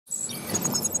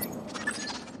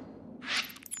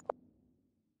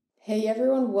Hey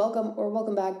everyone,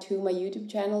 welcome back to my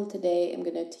YouTube channel. Today I'm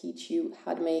going to teach you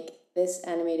how to make this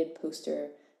animated poster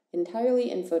entirely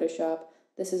in Photoshop.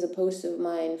 This is a post of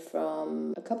mine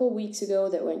from a couple weeks ago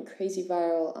that went crazy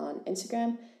viral on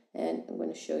Instagram, and I'm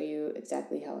going to show you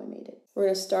exactly how I made it. We're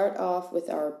going to start off with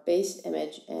our base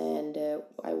image, and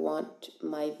I want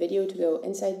my video to go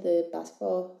inside the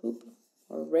basketball hoop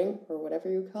or ring or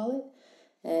whatever you call it,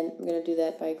 and I'm going to do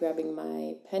that by grabbing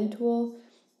my pen tool.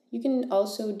 You can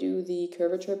also do the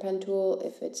curvature pen tool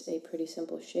if it's a pretty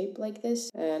simple shape like this.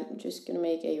 And I'm just going to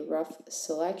make a rough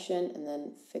selection and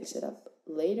then fix it up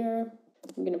later.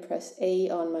 I'm going to press A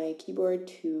on my keyboard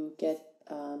to get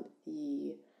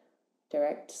the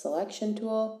direct selection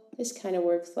tool. This kind of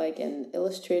works like an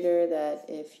Illustrator that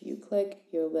if you click,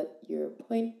 you'll get your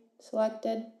point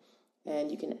selected. And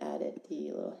you can add it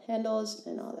the little handles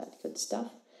and all that good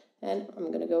stuff. And I'm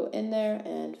going to go in there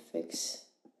and fix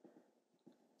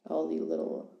all the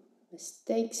little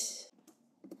mistakes.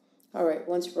 All right,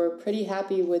 once we're pretty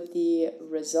happy with the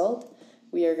result,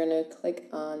 we are going to click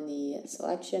on the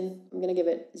selection. I'm going to give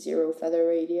it 0 feather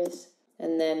radius,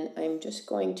 and then I'm just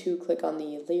going to click on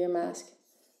the layer mask.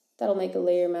 That'll make a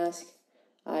layer mask.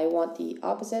 I want the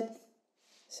opposite,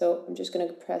 so I'm just going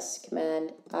to press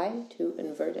Command I to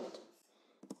invert it.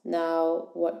 Now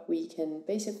what we can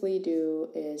basically do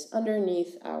is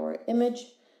underneath our image,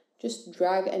 just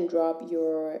drag and drop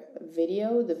your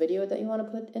video, the video that you want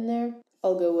to put in there.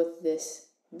 I'll go with this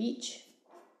beach.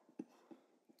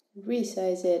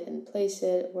 Resize it and place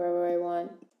it wherever I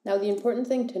want. Now the important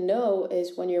thing to know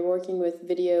is when you're working with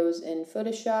videos in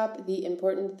Photoshop, the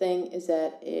important thing is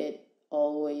that it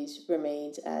always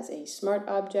remains as a smart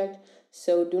object,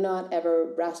 so do not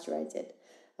ever rasterize it.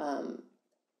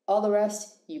 All the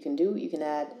rest you can do. You can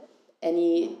add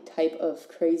any type of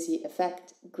crazy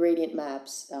effect, gradient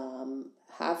maps,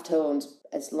 halftones,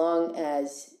 as long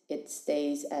as it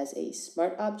stays as a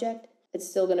smart object, it's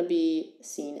still going to be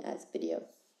seen as video.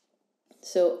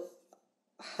 So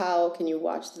how can you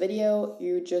watch the video?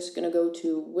 You're just going to go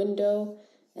to Window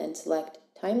and select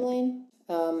Timeline.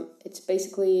 It's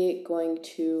basically going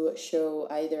to show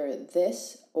either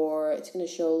this, or it's going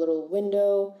to show a little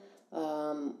window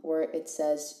where it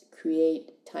says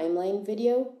Create Timeline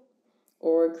Video,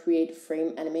 or create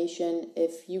frame animation.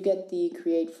 If you get the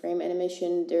create frame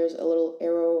animation, there's a little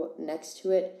arrow next to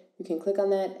it. You can click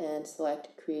on that and select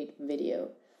create video.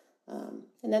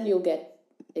 And then you'll get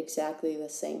exactly the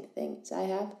same thing as I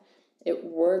have. It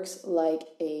works like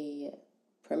a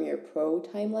Premiere Pro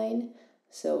timeline,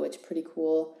 so it's pretty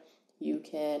cool. You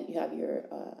have your,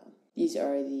 these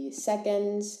are the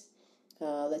seconds.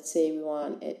 Let's say we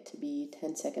want it to be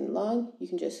 10-second long. You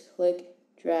can just click,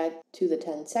 drag to the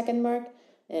 10-second mark,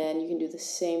 and you can do the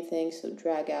same thing, so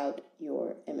drag out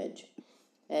your image.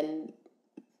 And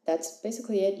that's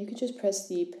basically it. You can just press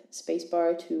the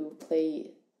spacebar to play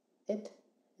it,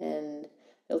 and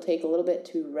it'll take a little bit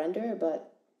to render,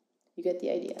 but you get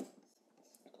the idea.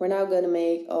 We're now going to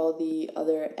make all the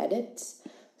other edits,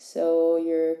 so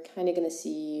you're kind of going to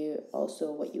see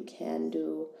also what you can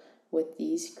do with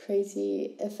these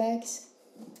crazy effects.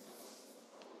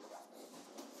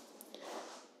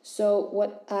 So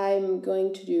what I'm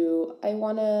going to do, I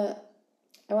want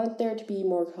there to be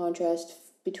more contrast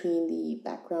between the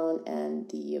background and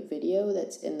the video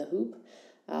that's in the hoop.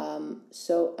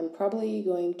 So I'm probably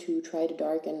going to try to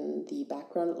darken the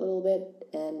background a little bit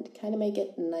and kind of make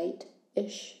it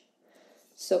night-ish.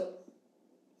 So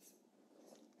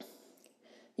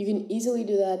you can easily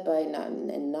do that by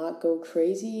not go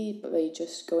crazy, by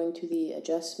just going to the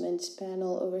adjustments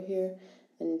panel over here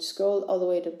and scroll all the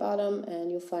way to the bottom,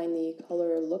 and you'll find the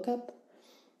color lookup.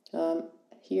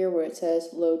 Here where it says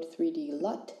load 3D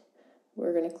LUT,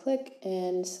 we're going to click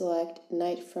and select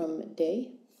night from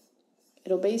day.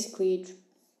 It'll basically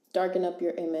darken up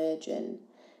your image and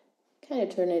kind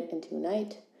of turn it into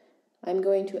night. I'm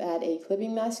going to add a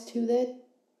clipping mask to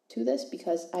this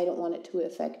because I don't want it to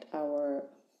affect our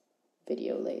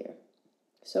video layer.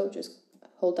 So just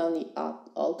hold down the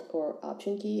Alt or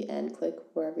Option key and click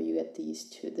wherever you get these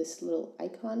to this little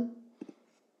icon.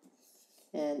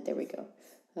 And there we go.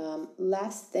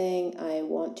 Last thing I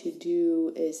want to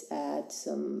do is add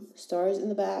some stars in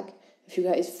the back. If you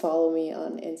guys follow me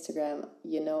on Instagram,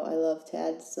 you know I love to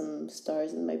add some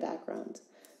stars in my background.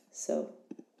 So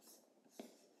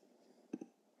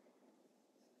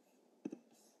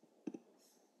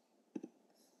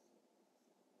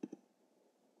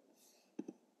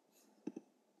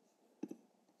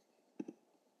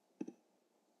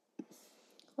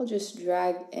I'll just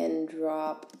drag and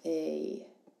drop a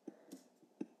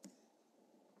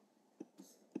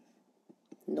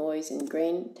noise and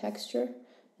grain texture,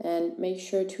 and make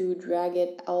sure to drag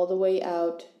it all the way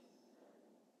out.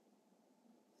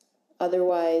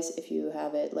 Otherwise, if you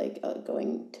have it like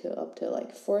going to up to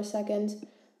like 4 seconds,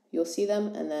 you'll see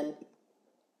them and then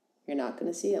you're not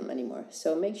going to see them anymore.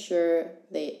 So make sure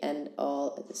they end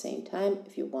all at the same time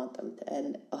if you want them to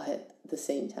end at the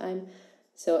same time.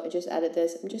 So I just added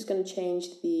this. I'm just going to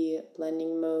change the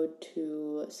blending mode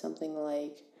to something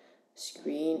like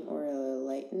screen or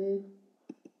lighten.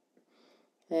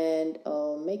 And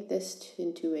I'll make this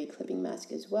into a clipping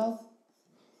mask as well,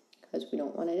 because we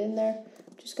don't want it in there.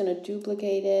 I'm just going to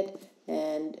duplicate it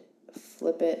and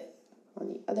flip it on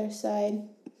the other side.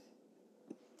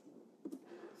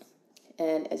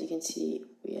 And as you can see,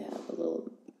 we have a little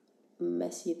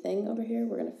messy thing over here.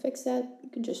 We're going to fix that. You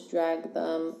can just drag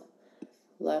them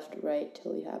left, right,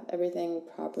 till you have everything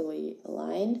properly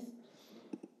aligned.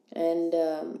 And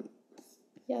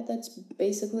yeah, that's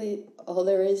basically all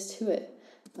there is to it.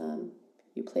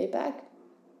 You play it back,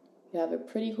 you have a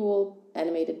pretty cool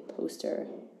animated poster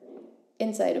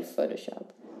inside of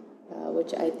Photoshop,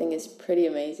 which I think is pretty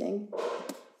amazing.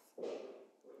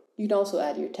 You can also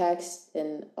add your text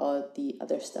and all the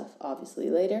other stuff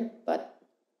obviously later, but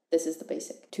this is the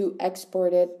basic. To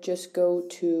export it, just go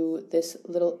to this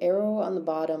little arrow on the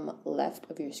bottom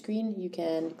left of your screen. You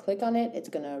can click on it. It's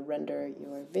going to render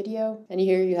your video. And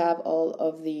here you have all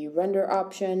of the render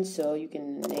options. So you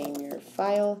can name your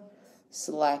file,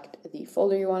 select the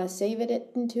folder you want to save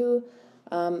it into.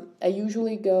 I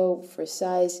usually go for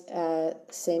size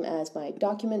same as my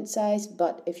document size,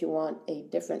 but if you want a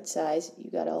different size, you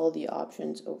got all the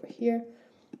options over here.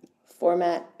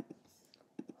 Format,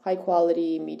 high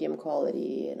quality, medium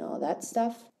quality, and all that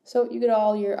stuff. So you get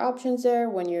all your options there.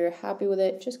 When you're happy with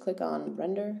it, just click on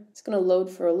render. It's going to load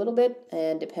for a little bit,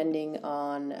 and depending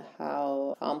on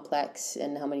how complex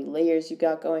and how many layers you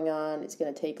got going on, it's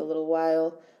going to take a little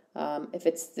while. If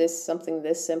it's something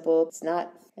this simple, it's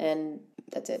not, and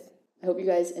that's it. I hope you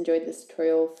guys enjoyed this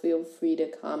tutorial. Feel free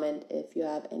to comment if you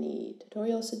have any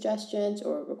tutorial suggestions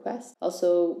or requests.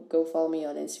 Also, go follow me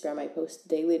on Instagram. I post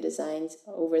daily designs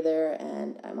over there,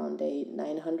 and I'm on day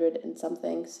 900 and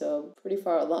something, so pretty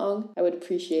far along. I would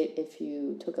appreciate if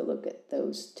you took a look at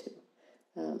those too.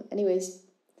 Anyways,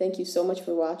 thank you so much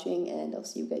for watching, and I'll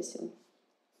see you guys soon.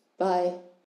 Bye.